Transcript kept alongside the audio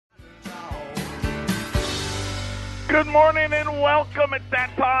Good morning and welcome. It's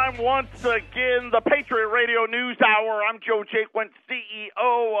that time once again, the Patriot Radio News Hour. I'm Joe Jaquin,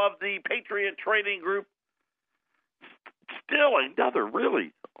 CEO of the Patriot Trading Group. Still another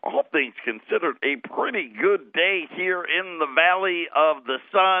really, all things considered, a pretty good day here in the Valley of the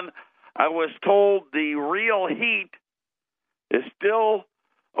Sun. I was told the real heat is still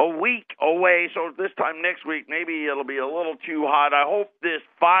a week away, so this time next week maybe it'll be a little too hot. I hope this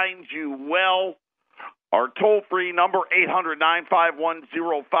finds you well. Our toll-free number,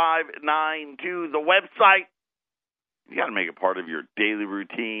 800-951-0592. The website, you got to make it part of your daily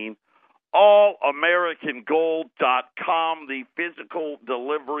routine. allamericangold.com, the physical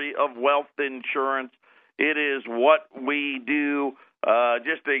delivery of wealth insurance. It is what we do.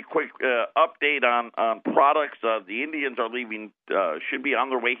 Just a quick update on products. The Indians are leaving, should be on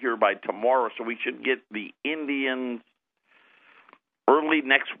their way here by tomorrow, so we should get the Indians early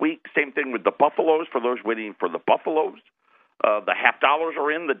next week. Same thing with the Buffaloes, for those waiting for the Buffaloes. The half dollars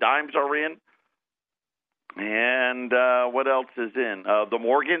are in, the dimes are in. And what else is in? The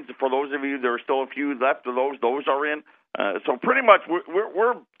Morgans, for those of you, there are still a few left of those. Those are in. So pretty much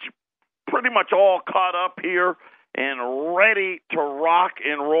we're pretty much all caught up here and ready to rock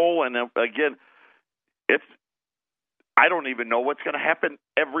and roll. And again, I don't even know what's going to happen.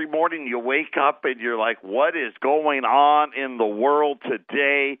 Every morning you wake up and you're like, what is going on in the world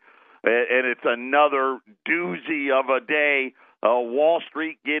today? And it's another doozy of a day. Wall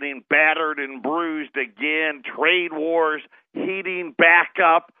Street getting battered and bruised again. Trade wars heating back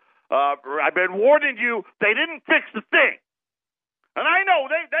up. I've been warning you, they didn't fix the thing. And I know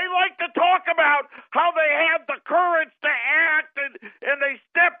they like to talk about how they had the courage to act and they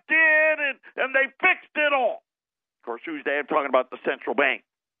stepped in and they fixed it all. Of course, Tuesday I'm talking about the central bank,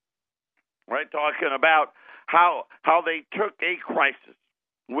 right? Talking about how they took a crisis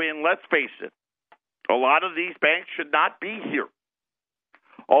when, let's face it, a lot of these banks should not be here.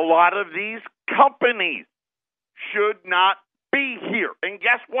 A lot of these companies should not be here. And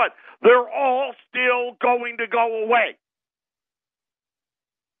guess what? They're all still going to go away.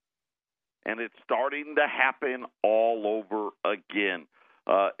 And it's starting to happen all over again.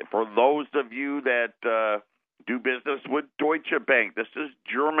 For those of you that do business with Deutsche Bank, this is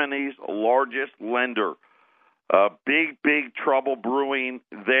Germany's largest lender. Big trouble brewing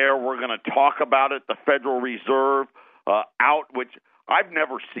there. We're going to talk about it. The Federal Reserve which I've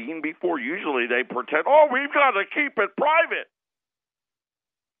never seen before. Usually they pretend, we've got to keep it private.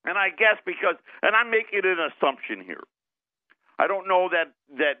 And I guess and I'm making an assumption here. I don't know that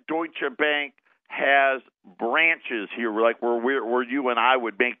Deutsche Bank has branches here, like where you and I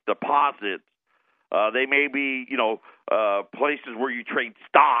would make deposits. They may be, places where you trade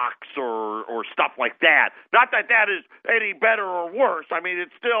stocks or stuff like that. Not that that is any better or worse. I mean,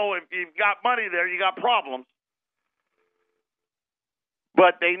 it's still, if you've got money there, you got problems.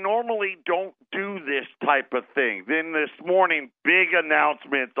 But they normally don't do this type of thing. Then this morning, big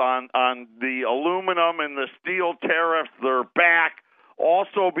announcements on the aluminum and the steel tariffs. They're back.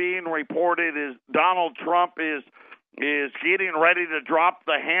 Also being reported is Donald Trump is getting ready to drop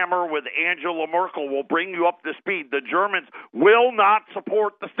the hammer with Angela Merkel. We'll bring you up to speed. The Germans will not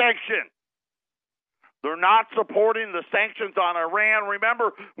support the sanctions. They're not supporting the sanctions on Iran.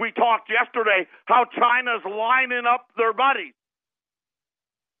 Remember, we talked yesterday how China's lining up their buddies.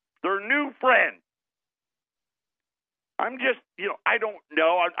 Their new friends. I'm just, I don't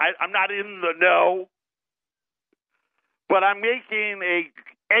know. I'm not in the know. But I'm making a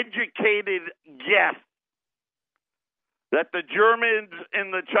educated guess that the Germans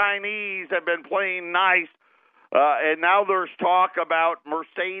and the Chinese have been playing nice, and now there's talk about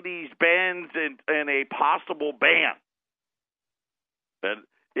Mercedes-Benz and a possible ban. And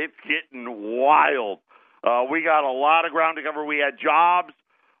it's getting wild. We got a lot of ground to cover. We had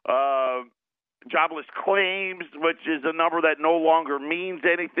jobless claims, which is a number that no longer means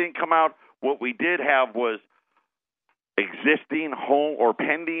anything, come out. What we did have was existing home or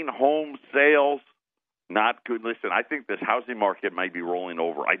pending home sales. Not good. Listen, I think this housing market might be rolling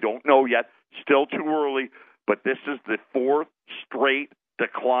over. I don't know yet. Still too early, but this is the fourth straight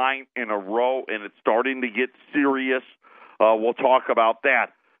decline in a row, and it's starting to get serious. We'll talk about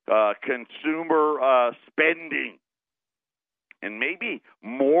that. Consumer spending. And maybe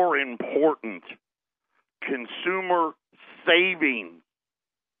more important, consumer savings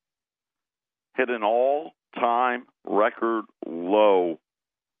hit an all-time record low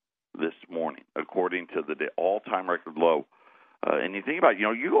this morning, according to the all-time record low. And you think about,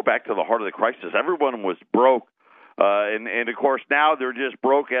 you go back to the heart of the crisis, everyone was broke. And of course, now they're just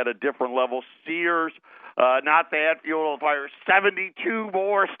broke at a different level. Sears, not that fuel fire, 72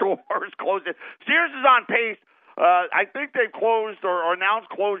 more stores closing. Sears is on pace I think they've closed or announced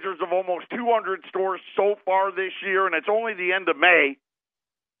closures of almost 200 stores so far this year, and it's only the end of May.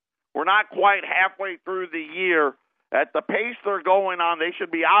 We're not quite halfway through the year. At the pace they're going on, they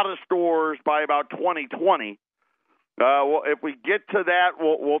should be out of stores by about 2020. Well, if we get to that,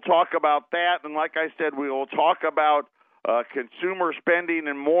 we'll talk about that. And like I said, we will talk about consumer spending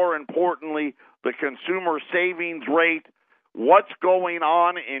and, more importantly, the consumer savings rate, what's going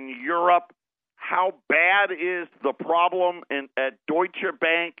on in Europe, how bad is the problem at Deutsche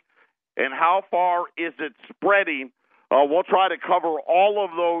Bank, and how far is it spreading. We'll try to cover all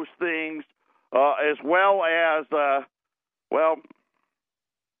of those things as well as, well,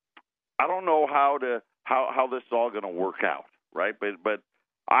 I don't know how this is all going to work out, right? But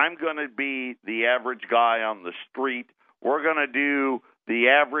I'm going to be the average guy on the street. We're going to do the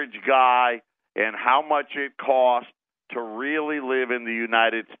average guy and how much it costs to really live in the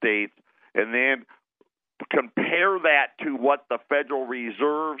United States, and then compare that to what the Federal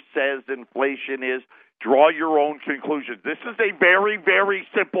Reserve says inflation is. Draw your own conclusions. This is a very, very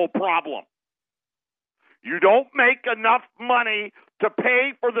simple problem. You don't make enough money to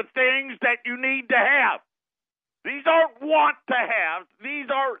pay for the things that you need to have. These aren't want to have. These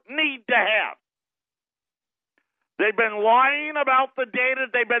are need to have. They've been lying about the data.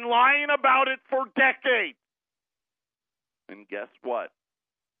 They've been lying about it for decades. And guess what?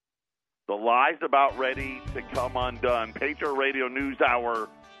 The lie's about ready to come undone. Patriot Radio News Hour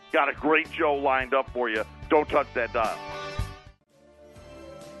got a great show lined up for you. Don't touch that dial.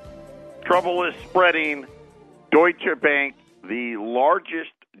 Trouble is spreading. Deutsche Bank, the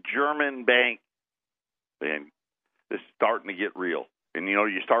largest German bank, and this is starting to get real. And,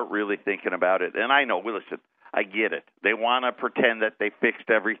 you start really thinking about it. And I know, listen, I get it. They want to pretend that they fixed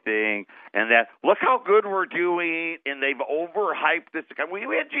everything and that, look how good we're doing, and they've overhyped this. We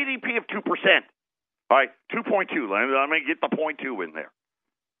had GDP of 2%. All right, 2.2. Let me get the 0.2 in there.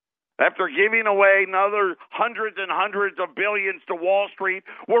 After giving away another hundreds and hundreds of billions to Wall Street,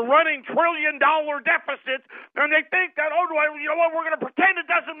 we're running trillion-dollar deficits, and they think that, you know what, we're going to pretend it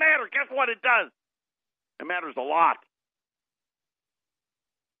doesn't matter. Guess what? It does. It matters a lot.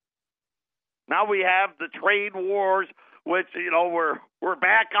 Now we have the trade wars, which, we're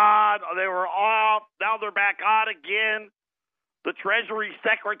back on. They were off. Now they're back on again. The Treasury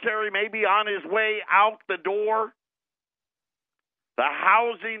Secretary may be on his way out the door. The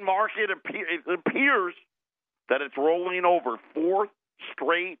housing market appears that it's rolling over. Fourth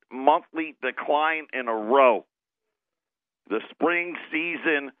straight monthly decline in a row. The spring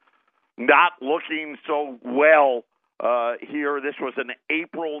season not looking so well here. This was an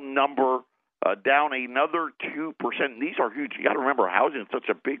April number, down another 2%. These are huge. You got to remember, housing is such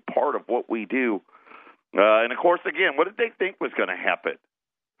a big part of what we do. And, of course, again, what did they think was going to happen?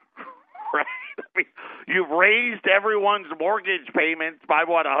 Right? I mean, you've raised everyone's mortgage payments by,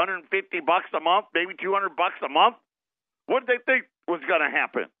 $150 a month, maybe $200 a month? What did they think was going to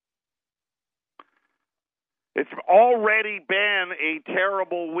happen? It's already been a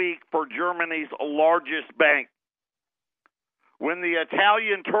terrible week for Germany's largest bank. When the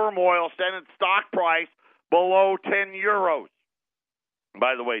Italian turmoil sent its stock price below 10 euros.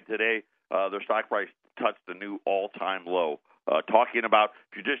 By the way, today, their stock price touched a new all-time low. Talking about,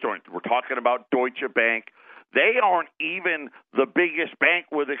 if you just don't, we're talking about Deutsche Bank. They aren't even the biggest bank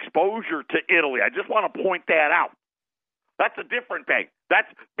with exposure to Italy. I just want to point that out. That's a different bank. That's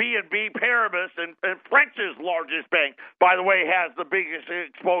BNP Paribas, and French's largest bank, by the way, has the biggest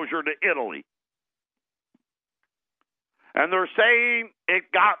exposure to Italy. And they're saying it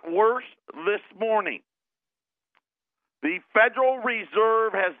got worse this morning. The Federal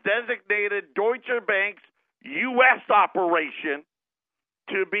Reserve has designated Deutsche Bank's U.S. operation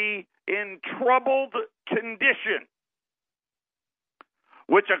to be in troubled condition,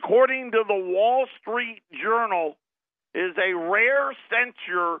 which, according to the Wall Street Journal, is a rare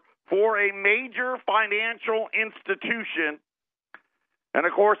censure for a major financial institution. And,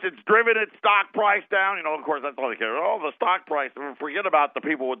 of course, it's driven its stock price down. Of course, that's all they care. Oh, the stock price. Forget about the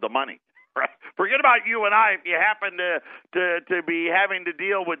people with the money. Right? Forget about you and I if you happen to be having to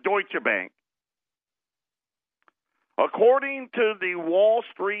deal with Deutsche Bank. According to the Wall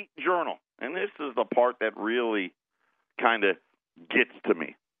Street Journal, and this is the part that really kind of gets to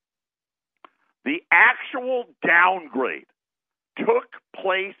me, the actual downgrade took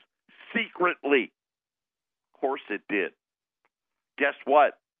place secretly. Of course it did. Guess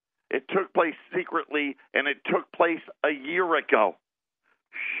what? It took place secretly, and it took place a year ago.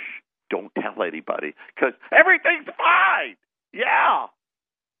 Shh, don't tell anybody, because everything's fine. Yeah.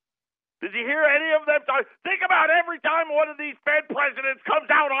 Did you hear any of them talk? Think about every time one of these Fed presidents comes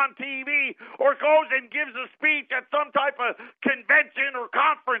out on TV or goes and gives a speech at some type of convention or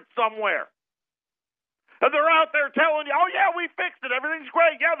conference somewhere. And they're out there telling you, oh, yeah, we fixed it. Everything's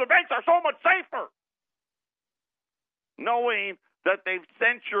great. Yeah, the banks are so much safer. Knowing that they've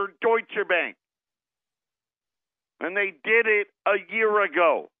censured Deutsche Bank. And they did it a year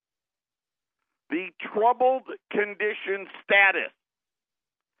ago. The troubled condition status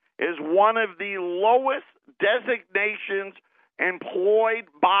is one of the lowest designations employed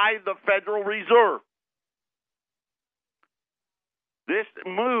by the Federal Reserve. This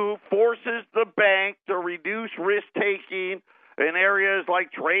move forces the bank to reduce risk-taking in areas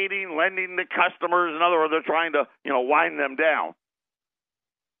like trading, lending to customers. In other words, they're trying to, wind them down.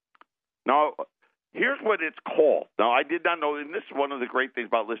 Now, here's what it's called. Now, I did not know, and this is one of the great things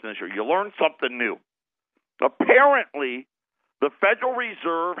about listening to the show. You learn something new. Apparently, the Federal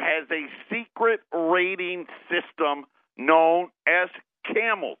Reserve has a secret rating system known as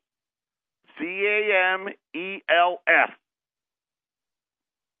CAMELS, CAMELS.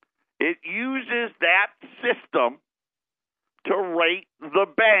 It uses that system to rate the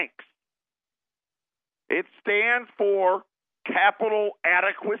banks. It stands for capital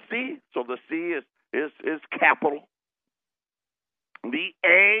adequacy, so the C is capital. The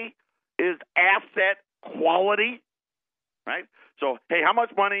A is asset quality. Right? So, hey, how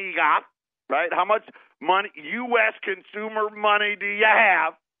much money you got? Right? How much money, U.S. consumer money do you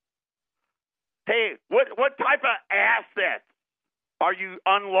have? Hey, what type of assets are you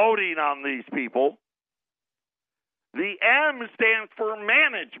unloading on these people? The M stands for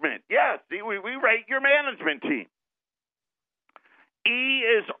management. Yes, we rate your management team. E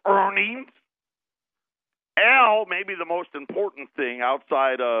is earnings. L, maybe the most important thing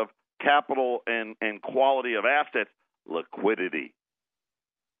outside of capital and quality of assets, liquidity.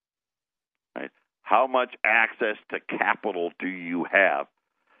 Right? How much access to capital do you have?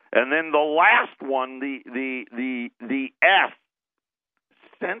 And then the last one, the S,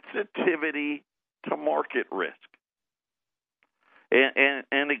 sensitivity to market risk.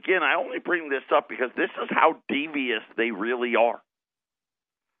 And again, I only bring this up because this is how devious they really are.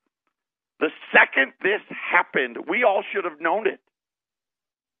 The second this happened, we all should have known it.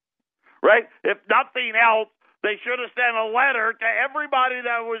 Right? If nothing else, they should have sent a letter to everybody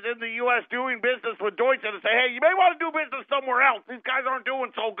that was in the U.S. doing business with Deutsche to say, hey, you may want to do business somewhere else. These guys aren't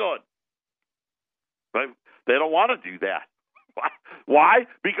doing so good. But they don't want to do that. Why?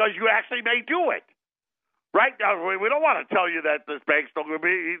 Because you actually may do it. Right? Now, we don't want to tell you that this bank's still going to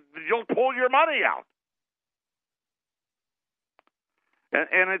be, you'll pull your money out.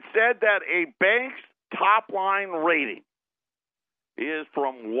 And it said that a bank's top line rating is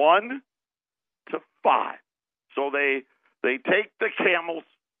from 1 to 5. So they take the CAMELS,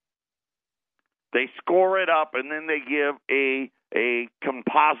 they score it up, and then they give a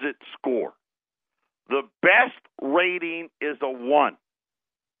composite score. The best rating is a 1.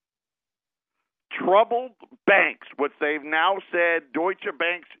 Troubled banks, which they've now said Deutsche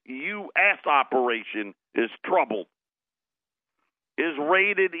Bank's U.S. operation is troubled, is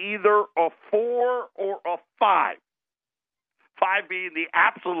rated either a 4 or a 5. 5 being the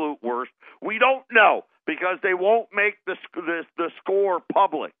absolute worst. We don't know because they won't make the score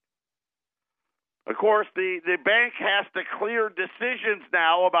public. Of course, the bank has to clear decisions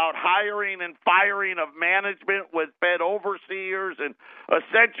now about hiring and firing of management with Fed overseers, and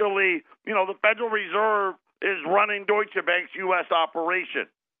essentially, the Federal Reserve is running Deutsche Bank's U.S. operation.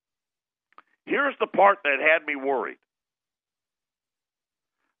 Here's the part that had me worried.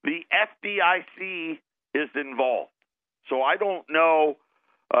 The FDIC is involved. So I don't know.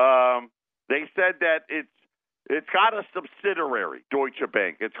 They said that it's got a subsidiary, Deutsche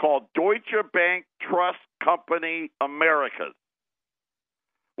Bank. It's called Deutsche Bank Trust Company Americas,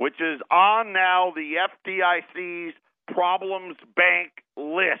 which is on now the FDIC's Problems Bank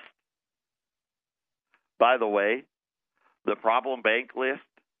list. By the way, the Problem Bank list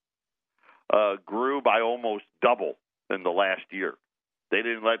grew by almost double in the last year. They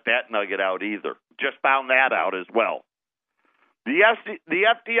didn't let that nugget out either. Just found that out as well. The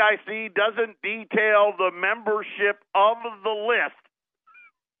FDIC doesn't detail the membership of the list.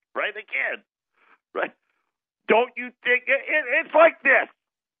 Right? Again. Right? Don't you think it's like this?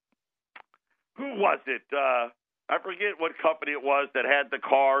 Who was it? I forget what company it was that had the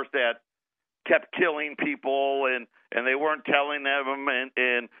cars that kept killing people and they weren't telling them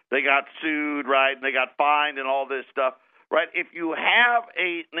and they got sued, right? And they got fined and all this stuff. Right? If you have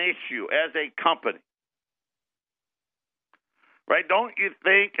an issue as a company, right? Don't you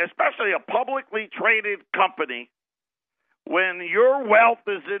think, especially a publicly traded company, when your wealth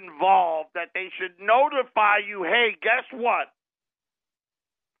is involved that they should notify you, hey, guess what?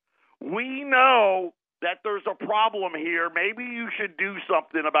 We know that there's a problem here. Maybe you should do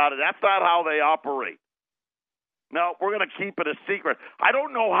something about it. That's not how they operate. No, we're going to keep it a secret. I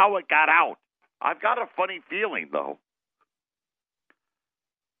don't know how it got out. I've got a funny feeling, though.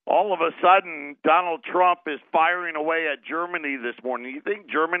 All of a sudden, Donald Trump is firing away at Germany this morning. You think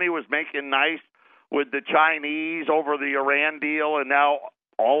Germany was making nice with the Chinese over the Iran deal, and now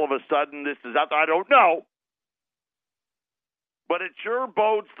all of a sudden this is out there? I don't know. But it sure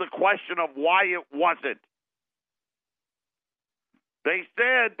bodes the question of why it wasn't. They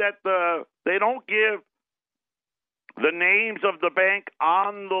said that they don't give the names of the bank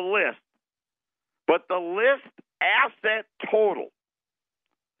on the list, but the list asset total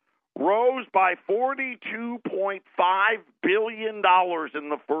rose by $42.5 billion in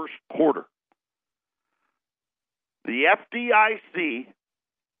the first quarter. The FDIC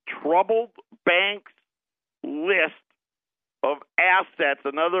troubled banks list of assets.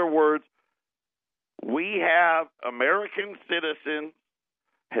 In other words, we have American citizens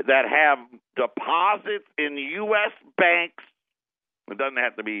that have deposits in U.S. banks. It doesn't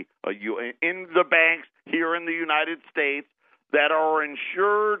have to be in the banks here in the United States that are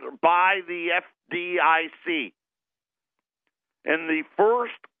insured by the FDIC. In the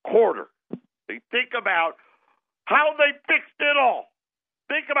first quarter, think about how they fixed it all.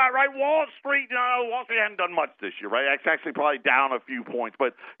 Think about, right, Wall Street, Wall Street hasn't done much this year, right? It's actually probably down a few points.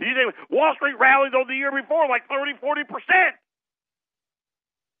 But you think Wall Street rallied over the year before like 30, 40%.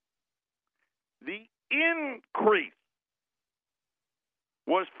 The increase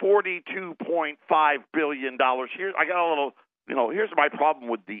was $42.5 billion. Here's my problem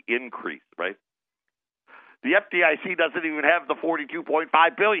with the increase, right? The FDIC doesn't even have the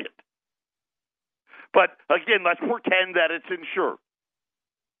 $42.5 billion. But again, let's pretend that it's insured.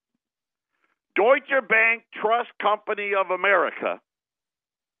 Deutsche Bank Trust Company of America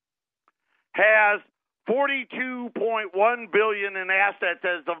has $42.1 billion in assets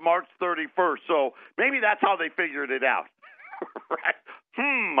as of March 31st. So maybe that's how they figured it out. Right?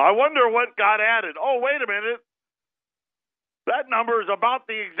 I wonder what got added. Oh, wait a minute. That number is about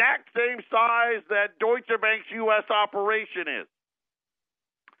the exact same size that Deutsche Bank's U.S. operation is.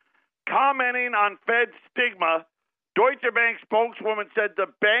 Commenting on Fed stigma, Deutsche Bank spokeswoman said the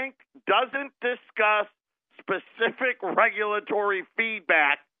bank doesn't discuss specific regulatory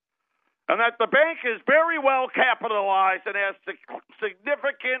feedback and that the bank is very well capitalized and has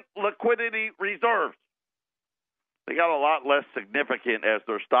significant liquidity reserves. They got a lot less significant as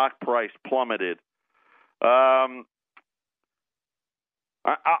their stock price plummeted. I'll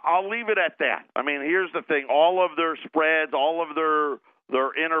leave it at that. I mean, here's the thing. All of their spreads, all of their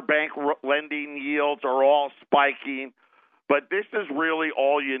interbank lending yields are all spiking. But this is really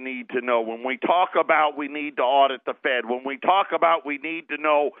all you need to know. When we talk about we need to audit the Fed, when we talk about we need to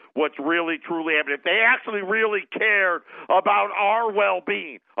know what's really, truly happening, if they actually really cared about our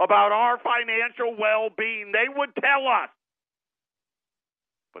well-being, about our financial well-being, they would tell us.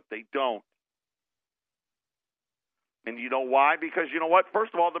 But they don't. And you know why? Because you know what?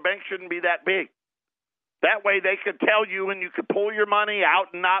 First of all, the bank shouldn't be that big. That way they could tell you and you could pull your money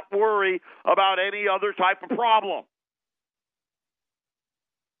out and not worry about any other type of problem.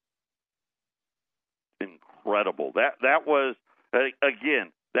 Incredible. That was,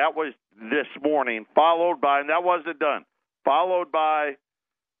 again, that was this morning, followed by, and that wasn't done, followed by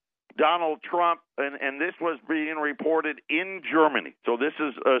Donald Trump, and this was being reported in Germany. So this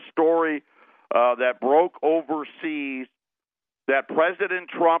is a story that broke overseas that President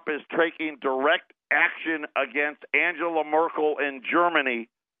Trump is taking direct action against Angela Merkel in Germany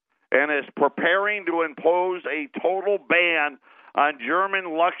and is preparing to impose a total ban on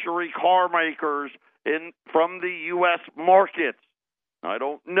German luxury car makers from the U.S. markets. I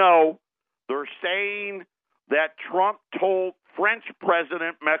don't know. They're saying that Trump told French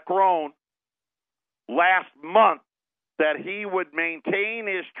President Macron last month that he would maintain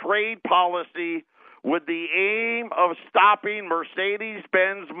his trade policy with the aim of stopping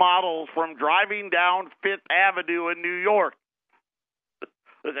Mercedes-Benz models from driving down Fifth Avenue in New York.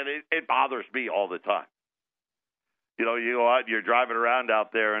 It bothers me all the time. You know, you go out, you're driving around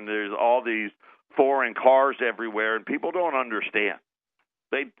out there, and there's all these foreign cars everywhere, and people don't understand.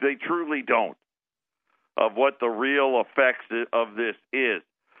 They truly don't, of what the real effects of this is.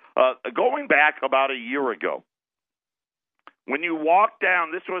 Going back about a year ago, when you walk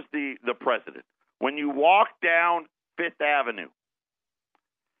down, this was the president, when you walk down Fifth Avenue,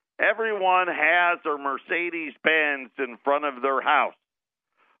 everyone has their Mercedes-Benz in front of their house,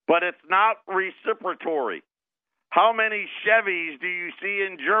 but it's not reciprocatory. How many Chevys do you see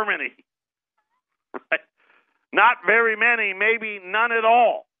in Germany? Right? Not very many, maybe none at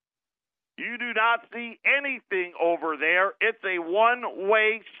all. You do not see anything over there. It's a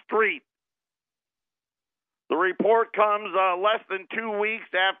one-way street. The report comes less than 2 weeks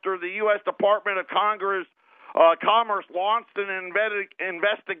after the U.S. Department of Commerce launched an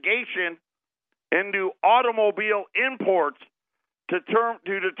investigation into automobile imports to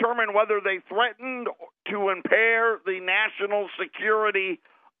determine whether they threatened to impair the national security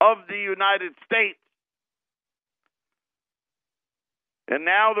of the United States. And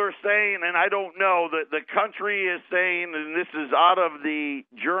now they're saying, and I don't know, that the country is saying, and this is out of the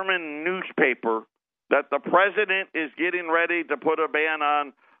German newspaper, that the president is getting ready to put a ban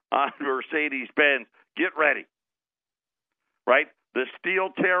on Mercedes-Benz. Get ready. Right? The steel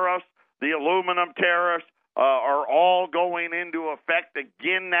tariffs, the aluminum tariffs are all going into effect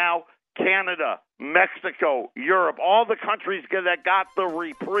again now. Canada, Mexico, Europe, all the countries that got the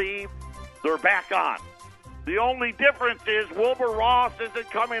reprieve, they're back on. The only difference is Wilbur Ross isn't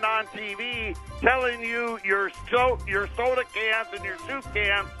coming on TV telling you your soda cans and your soup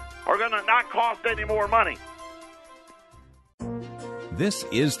cans are going to not cost any more money. This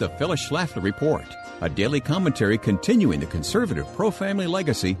is the Phyllis Schlafly Report, a daily commentary continuing the conservative pro-family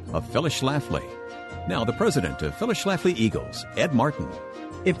legacy of Phyllis Schlafly. Now, the president of Phyllis Schlafly Eagles, Ed Martin.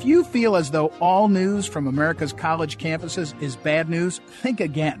 If you feel as though all news from America's college campuses is bad news, think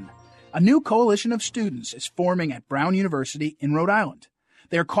again. A new coalition of students is forming at Brown University in Rhode Island.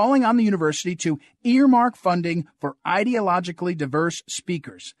 They're calling on the university to earmark funding for ideologically diverse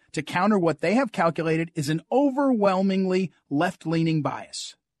speakers to counter what they have calculated is an overwhelmingly left-leaning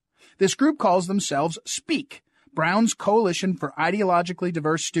bias. This group calls themselves SPEAK, Brown's Coalition for Ideologically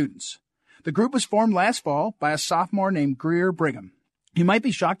Diverse Students. The group was formed last fall by a sophomore named Greer Brigham. You might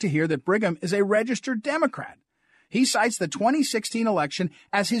be shocked to hear that Brigham is a registered Democrat. He cites the 2016 election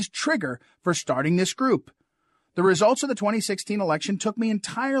as his trigger for starting this group. The results of the 2016 election took me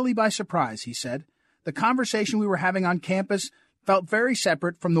entirely by surprise, he said. The conversation we were having on campus felt very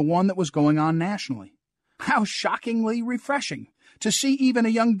separate from the one that was going on nationally. How shockingly refreshing to see even a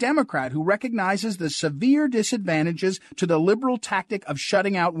young Democrat who recognizes the severe disadvantages to the liberal tactic of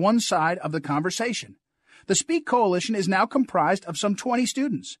shutting out one side of the conversation. The SPEAK Coalition is now comprised of some 20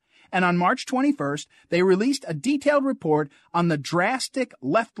 students, and on March 21st, they released a detailed report on the drastic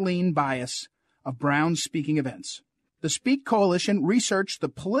left-lean bias of Brown's speaking events. The SPEAK Coalition researched the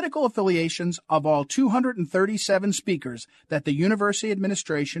political affiliations of all 237 speakers that the university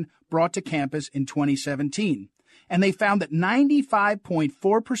administration brought to campus in 2017, and they found that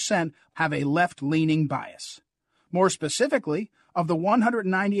 95.4% have a left-leaning bias. More specifically, of the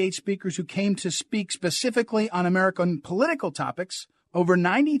 198 speakers who came to speak specifically on American political topics, over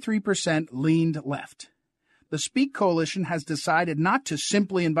 93% leaned left. The SPEAK Coalition has decided not to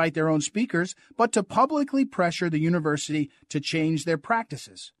simply invite their own speakers, but to publicly pressure the university to change their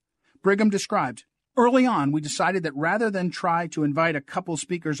practices. Brigham described, "Early on, we decided that rather than try to invite a couple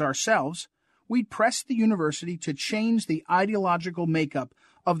speakers ourselves, we'd press the university to change the ideological makeup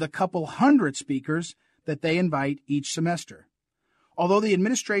of the couple hundred speakers that they invite each semester. Although the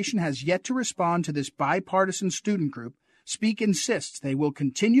administration has yet to respond to this bipartisan student group, SPEAK insists they will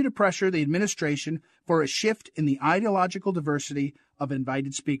continue to pressure the administration for a shift in the ideological diversity of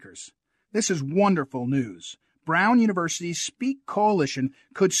invited speakers." This is wonderful news. Brown University's SPEAK Coalition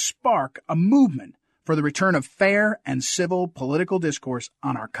could spark a movement for the return of fair and civil political discourse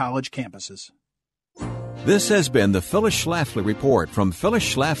on our college campuses. This has been the Phyllis Schlafly Report from Phyllis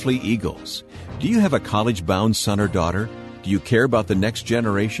Schlafly Eagles. Do you have a college-bound son or daughter? Do you care about the next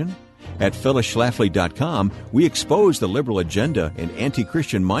generation? At phyllisschlafly.com, we expose the liberal agenda and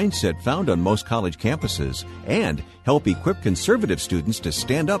anti-Christian mindset found on most college campuses and help equip conservative students to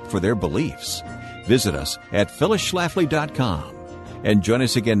stand up for their beliefs. Visit us at phyllisschlafly.com and join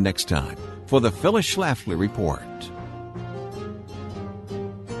us again next time for the Phyllis Schlafly Report.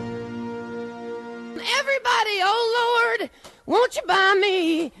 Everybody, oh Lord, won't you buy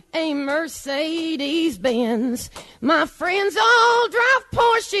me a Mercedes-Benz? My friends all drive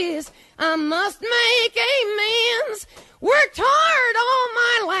Porsches. I must make amends. Worked hard all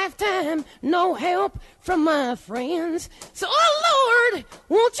my lifetime, no help from my friends. So, oh Lord,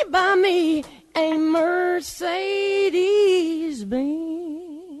 won't you buy me a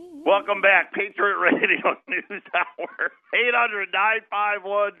Mercedes-Benz? Welcome back, Patriot Radio News Hour,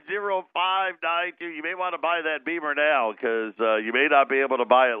 800-951-0592. You may want to buy that Beamer now because you may not be able to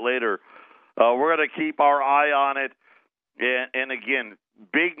buy it later. We're going to keep our eye on it. And again,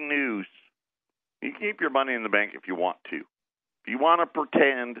 big news. You keep your money in the bank if you want to. If you want to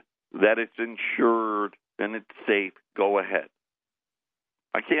pretend that it's insured and it's safe, go ahead.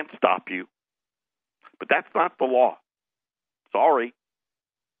 I can't stop you. But that's not the law. Sorry.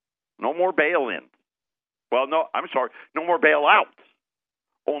 No more bail-ins. Well, no, I'm sorry. No more bailouts.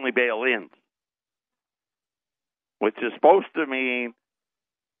 Only bail-ins. Which is supposed to mean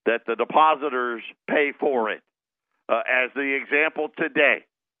that the depositors pay for it. As the example today,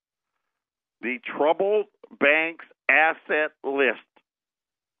 the troubled banks asset list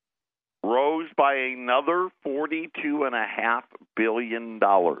rose by another $42.5 billion,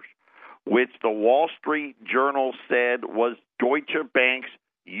 which the Wall Street Journal said was Deutsche Bank's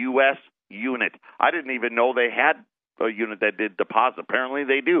U.S. unit. I didn't even know they had a unit that did deposit. Apparently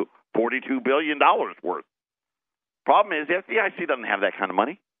they do. $42 billion worth. Problem is, the FDIC doesn't have that kind of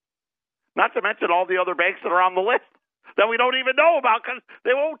money. Not to mention all the other banks that are on the list that we don't even know about because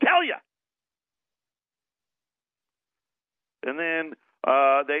they won't tell you. And then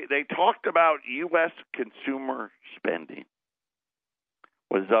they talked about U.S. consumer spending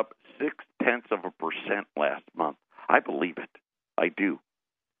was up 0.6% last month. I believe it. I do.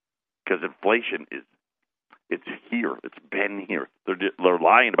 Because inflation it's here. It's been here. They're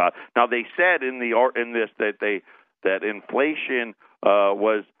lying about it. Now they said in this that inflation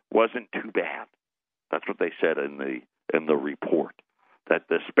wasn't too bad. That's what they said in the report. That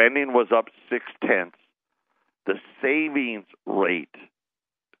the spending was up 0.6. The savings rate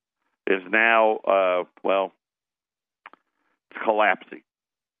is now it's collapsing,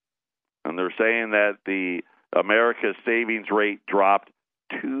 and they're saying that the America's savings rate dropped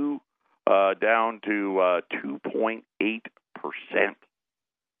down to 2.8%.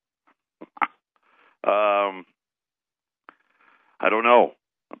 I don't know.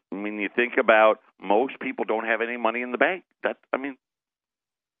 I mean, you think about most people don't have any money in the bank. That's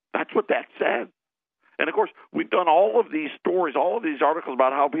what that said. And, of course, we've done all of these stories, all of these articles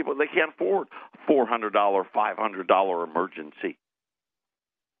about how people, they can't afford a $400, $500 emergency.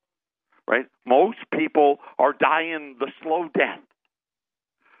 Right? Most people are dying the slow death,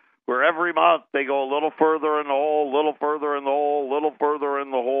 where every month they go a little further in the hole, a little further in the hole, a little further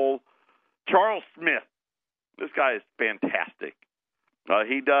in the hole. Charles Smith, this guy is fantastic.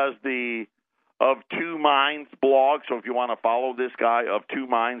 He does the Of Two Minds blog, so if you want to follow this guy, Of Two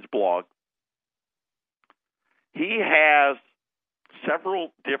Minds blog, he has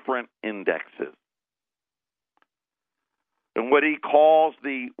several different indexes and what he calls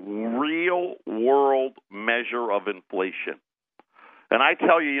the real world measure of inflation. And I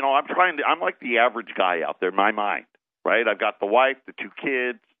tell you, I'm like the average guy out there in my mind, right? I've got the wife, the 2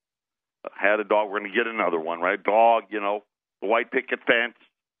 kids, I had a dog. We're going to get another one, right? Dog, the white picket fence.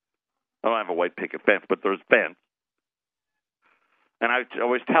 I don't have a white picket fence, but there's fence. And I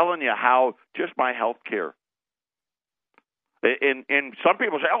was telling you how just my health care. And some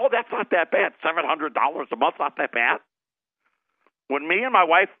people say, oh, that's not that bad. $700 a month, not that bad. When me and my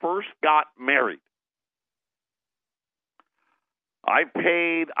wife first got married, I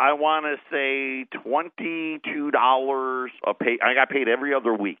paid, I want to say, $22 a pay. I got paid every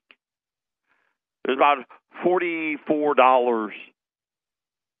other week. It was about $44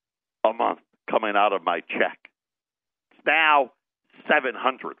 a month coming out of my check. It's now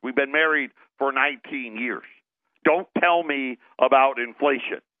 $700. We've been married for 19 years. Don't tell me about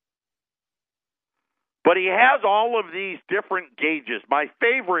inflation. But he has all of these different gauges. My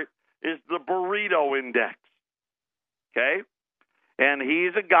favorite is the burrito index. Okay? And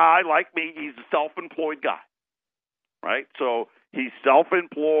he's a guy like me. He's a self-employed guy. Right? So he's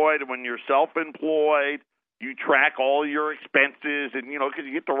self-employed. And when you're self-employed, you track all your expenses and, because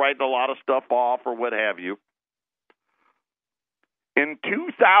you get to write a lot of stuff off or what have you. In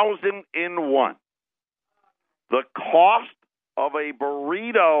 2001, the cost of a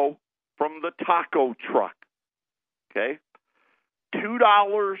burrito from the taco truck, okay,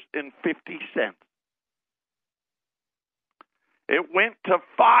 $2.50. It went to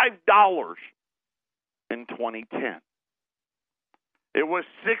 $5 in 2010. It was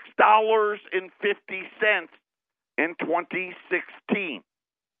 $6.50 in 2016.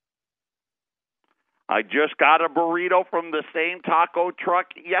 I just got a burrito from the same taco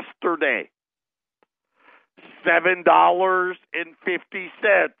truck yesterday.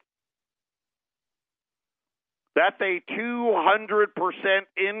 $7.50. That's a 200%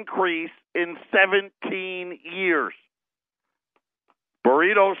 increase in 17 years.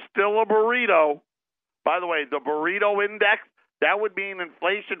 Burrito's still a burrito. By the way, the burrito index, that would mean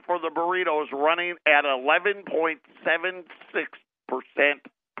inflation for the burrito is running at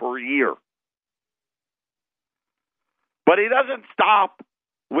 11.76% per year. But he doesn't stop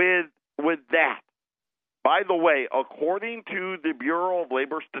with that. By the way, according to the Bureau of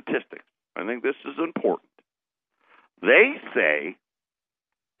Labor Statistics, I think this is important. They say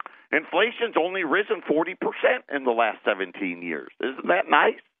inflation's only risen 40% in the last 17 years. Isn't that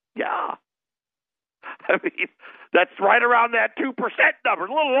nice? Yeah. I mean, that's right around that 2% number.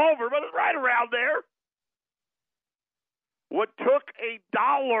 A little over, but it's right around there. What took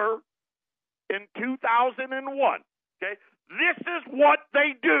 $1 in 2001, okay, this is what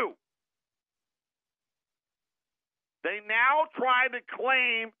they do. They now try to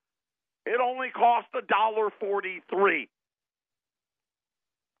claim it only cost $1.43.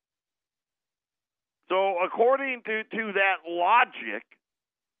 So according to that logic,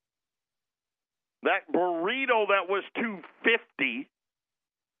 that burrito that was $2.50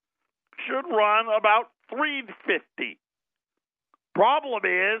 should run about $3.50. Problem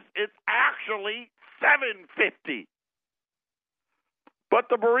is, it's actually $7.50. But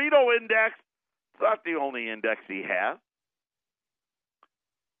the burrito index is not the only index he has.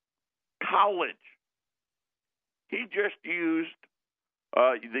 College. He just used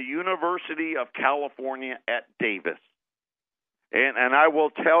the University of California at Davis. And I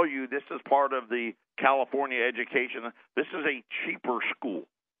will tell you, this is part of the California education. This is a cheaper school.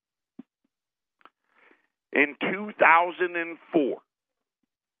 In 2004,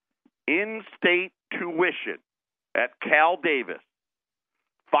 in-state tuition at Cal Davis,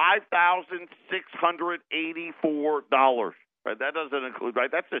 $5,684. Right? That doesn't include,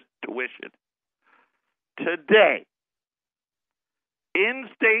 right? That's just tuition. Today,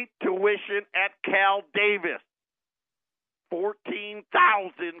 in-state tuition at Cal Davis,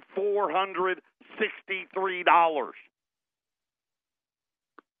 $14,463.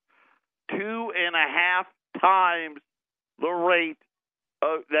 2.5 times the rate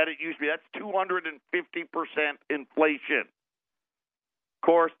that it used to be. That's 250% inflation. Of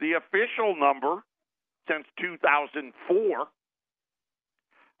course, the official number since 2004,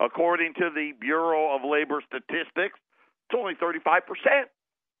 according to the Bureau of Labor Statistics, it's only 35%.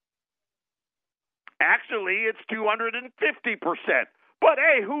 Actually, it's 250%. But,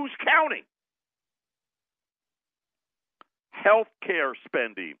 hey, who's counting? Health care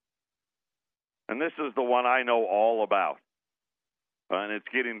spending. And this is the one I know all about. And it's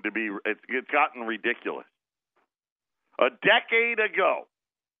gotten ridiculous. A decade ago,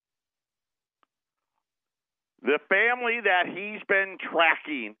 the family that he's been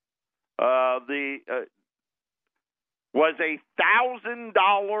tracking was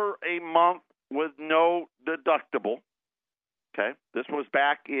 $1,000 a month with no deductible. Okay, this was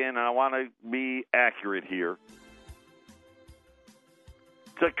back in, I want to be accurate here.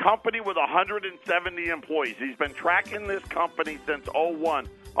 It's a company with 170 employees. He's been tracking this company since 2001.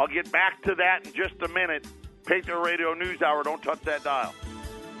 I'll get back to that in just a minute. Patriot Radio News Hour. Don't touch that dial.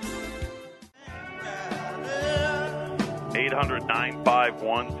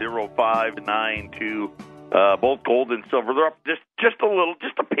 800-951-0592. Both gold and silver. They're up just a little,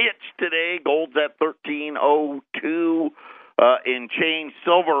 just a pitch today. Gold's at 13.02 in change.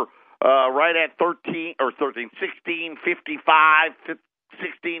 Silver right at 16.55,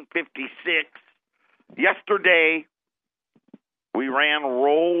 16.56. Yesterday, we ran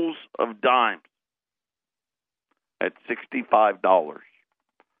rolls of dimes at $65.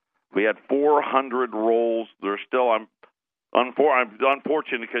 We had 400 rolls. They're still, I'm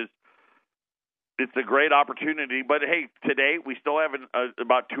unfortunate because it's a great opportunity. But, hey, today we still have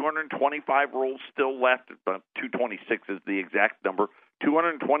about 225 rolls still left. About 226 is the exact number.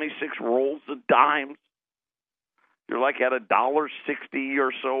 226 rolls of dimes. You're like at $1.60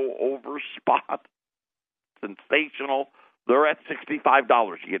 or so over spot. Sensational. They're at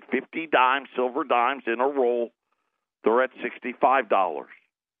 $65. You get 50 dimes, silver dimes in a roll. They're at $65.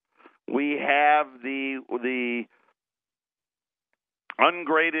 We have the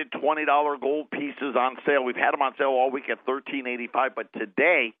ungraded $20 gold pieces on sale. We've had them on sale all week at $13.85, but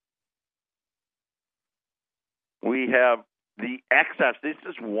today we have the XF. This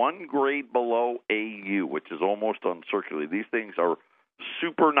is one grade below AU, which is almost uncirculated. These things are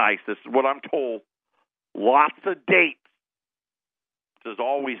super nice. This is what I'm told. Lots of dates. This is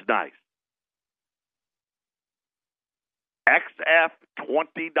always nice. XF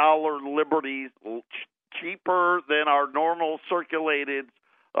 $20 Liberties, cheaper than our normal circulated.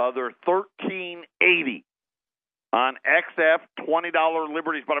 They're $13.80 on XF $20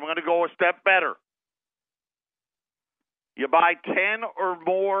 Liberties, but I'm going to go a step better. You buy 10 or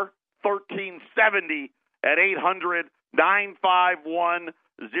more, $13.70 at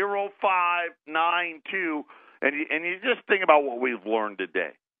 800-951-0592. And you just think about what we've learned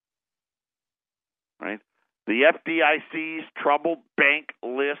today, right? The FDIC's troubled bank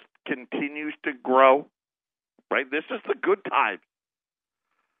list continues to grow, right? This is the good time.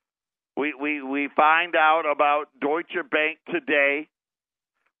 We find out about Deutsche Bank today.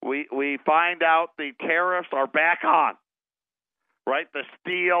 We find out the tariffs are back on, right? The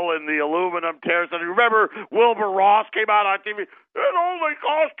steel and the aluminum tariffs. And remember, Wilbur Ross came out on TV. It only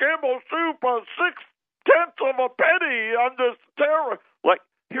cost Campbell Soup 0.6 of a penny on this tariff. Like,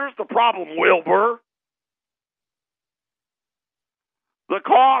 here's the problem, Wilbur. The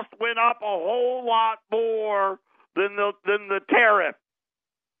cost went up a whole lot more than the tariff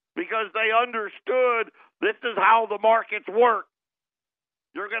because they understood this is how the markets work.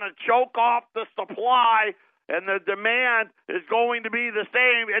 You're going to choke off the supply, and the demand is going to be the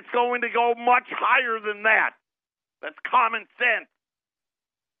same. It's going to go much higher than that. That's common sense.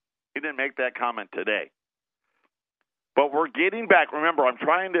 He didn't make that comment today. But we're getting back. Remember, I'm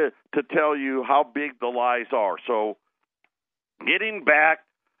trying to tell you how big the lies are. So getting back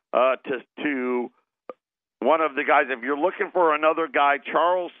to one of the guys, if you're looking for another guy,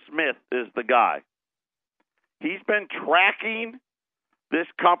 Charles Smith is the guy. He's been tracking this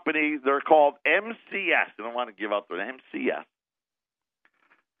company. They're called MCS. I don't want to give out the MCS.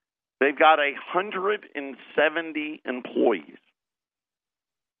 They've got 170 employees.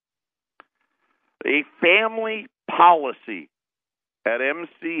 A family policy at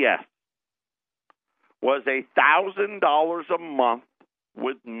MCS was $1,000 a month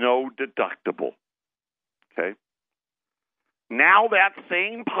with no deductible. Okay. Now that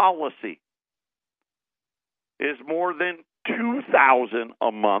same policy is more than $2,000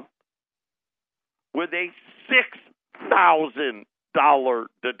 a month with a $6,000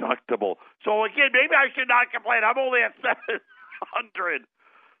 deductible. So again, maybe I should not complain. I'm only at $700.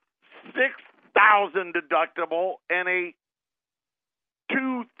 $6,000 deductible and a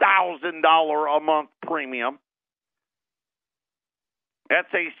 $2,000 a month premium.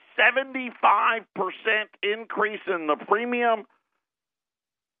 That's a 75% increase in the premium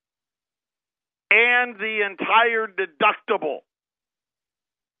and the entire deductible.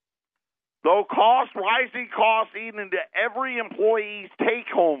 Though rising costs eat into every employee's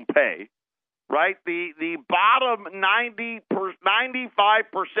take-home pay, right? The bottom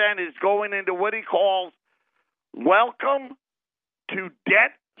 95% is going into what he calls welcome to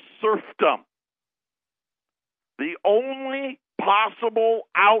debt serfdom. The only possible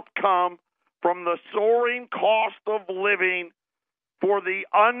outcome from the soaring cost of living for the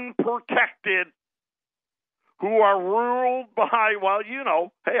unprotected who are ruled by, well, you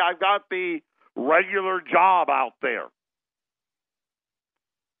know, hey, I've got the regular job out there.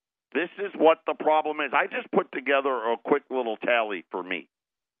 This is what the problem is. I just put together a quick little tally for me.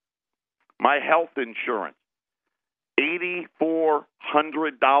 My health insurance,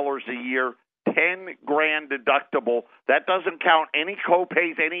 $8,400 a year, $10,000 deductible. That doesn't count any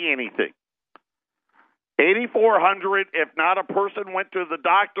co-pays, anything. $8,400 if not a person went to the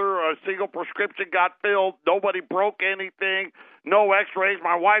doctor, a single prescription got filled, nobody broke anything, no x-rays,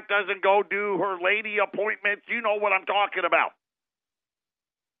 my wife doesn't go do her lady appointments. You know what I'm talking about.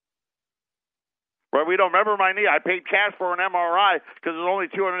 Right, we don't remember my knee. I paid cash for an MRI because it was only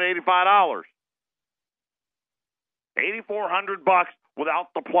 $285. $8,400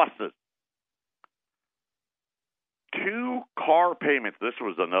 without the pluses. 2 car payments. This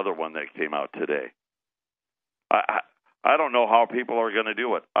was another one that came out today. I don't know how people are going to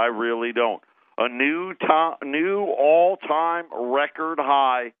do it. I really don't. A new all-time record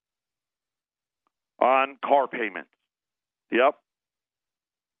high on car payments. Yep.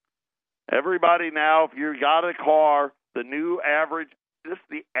 Everybody now, if you got a car, the new average, this is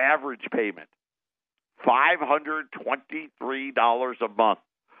the average payment, $523 a month.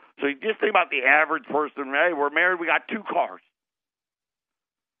 So you just think about the average person. Hey, we're married, we got 2 cars.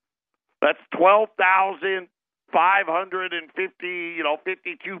 That's $12,550,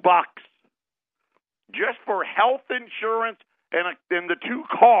 $52 just for health insurance and the 2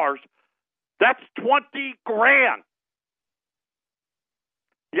 cars. That's $20,000.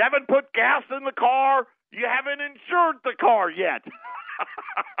 You haven't put gas in the car. You haven't insured the car yet.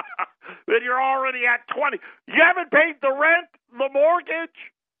 Then you're already at 20. You haven't paid the rent, the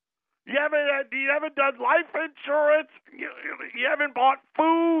mortgage. You haven't done life insurance. You haven't bought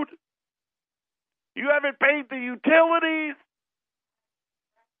food. You haven't paid the utilities.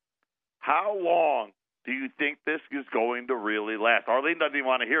 How long do you think this is going to really last? Arlene doesn't even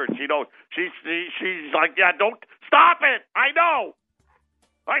want to hear it. She knows. She's like, yeah, don't stop it. I know.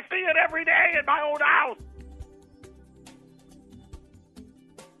 I see it every day in my own house.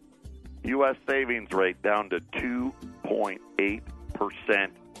 U.S. savings rate down to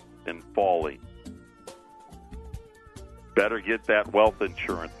 2.8% and falling. Better get that wealth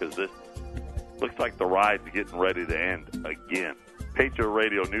insurance because this looks like the ride's getting ready to end again. Patriot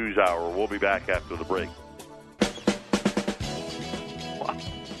Radio News Hour. We'll be back after the break.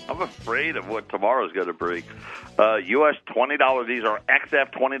 I'm afraid of what tomorrow's going to bring. U.S. $20. These are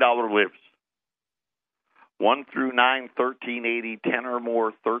XF $20 libs. 1 through 9, $13.80. 10 or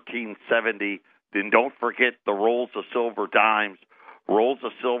more, $13.70. Then don't forget the rolls of silver dimes. Rolls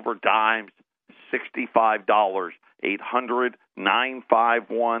of silver dimes, $65.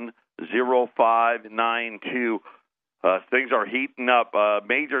 800-951-0592. Things are heating up.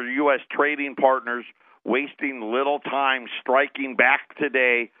 Major U.S. trading partners wasting little time, striking back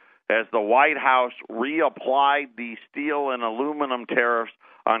today as the White House reapplied the steel and aluminum tariffs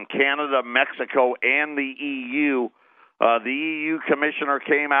on Canada, Mexico, and the EU. The EU commissioner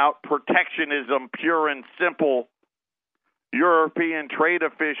came out, protectionism, pure and simple. European trade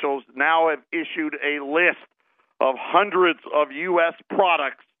officials now have issued a list of hundreds of U.S.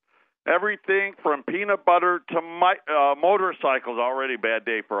 products, everything from peanut butter to motorcycles, already bad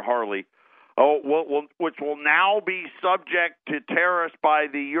day for Harley, which will now be subject to tariffs by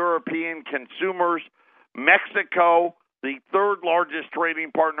the European consumers. Mexico, the third largest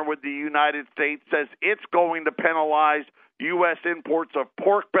trading partner with the United States, says it's going to penalize U.S. imports of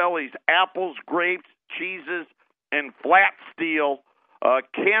pork bellies, apples, grapes, cheeses, and flat steel.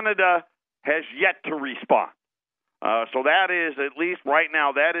 Canada has yet to respond. So that is, at least right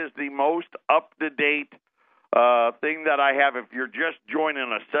now, that is the most up-to-date thing that I have. If you're just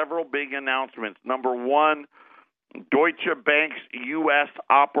joining us, several big announcements. Number one, Deutsche Bank's U.S.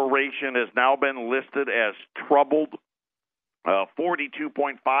 operation has now been listed as troubled.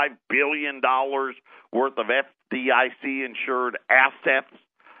 $42.5 billion worth of FDIC-insured assets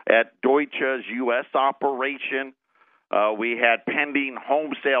at Deutsche's U.S. operation. We had pending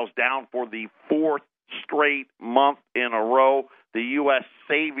home sales down for the fourth straight month in a row. The U.S.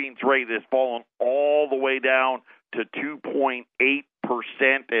 savings rate has fallen all the way down to 2.8%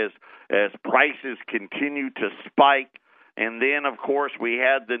 as prices continue to spike. And then, of course, we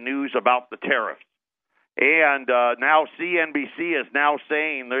had the news about the tariffs. And now CNBC is now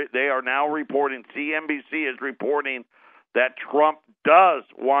saying, they are now reporting, CNBC is reporting that Trump does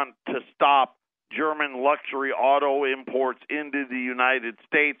want to stop German luxury auto imports into the United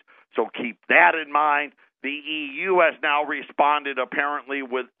States. So keep that in mind. The EU has now responded apparently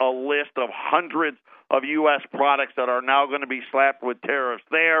with a list of hundreds of U.S. products that are now going to be slapped with tariffs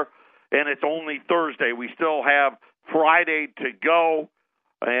there. And it's only Thursday. We still have Friday to go.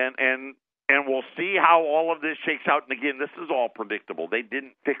 And we'll see how all of this shakes out. And again, this is all predictable. They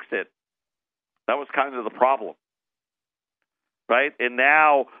didn't fix it. That was kind of the problem. Right? And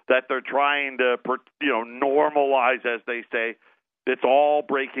now that they're trying to, normalize, as they say, it's all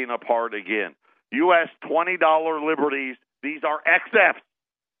breaking apart again. U.S. $20 liberties, these are XFs.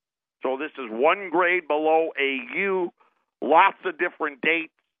 So this is one grade below a U, lots of different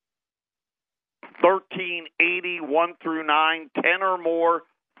dates, 1380, 1 through 9, 10 or more,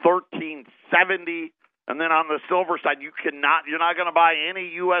 1370. And then on the silver side, you're not going to buy any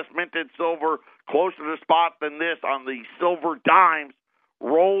U.S. minted silver closer to spot than this on the silver dimes.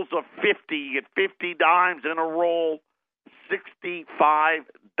 Rolls of 50, you get 50 dimes in a roll, $65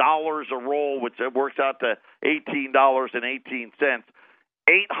 a roll, which works out to $18.18.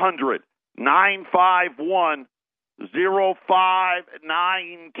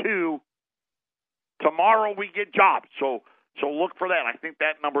 800-951-0592. Tomorrow we get jobs, so look for that. I think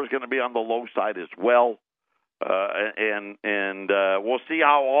that number is going to be on the low side as well, and we'll see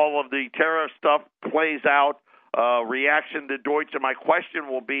how all of the tariff stuff plays out. Reaction to Deutsche. My question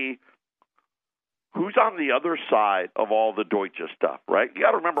will be, who's on the other side of all the Deutsche stuff, right? You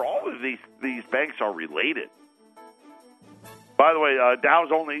got to remember, all of these banks are related. By the way,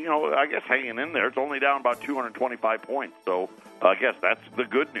 Dow's only, I guess hanging in there. It's only down about 225 points. So I guess that's the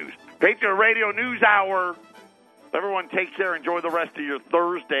good news. Patriot Radio News Hour. Everyone take care. Enjoy the rest of your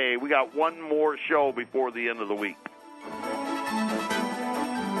Thursday. We got one more show before the end of the week.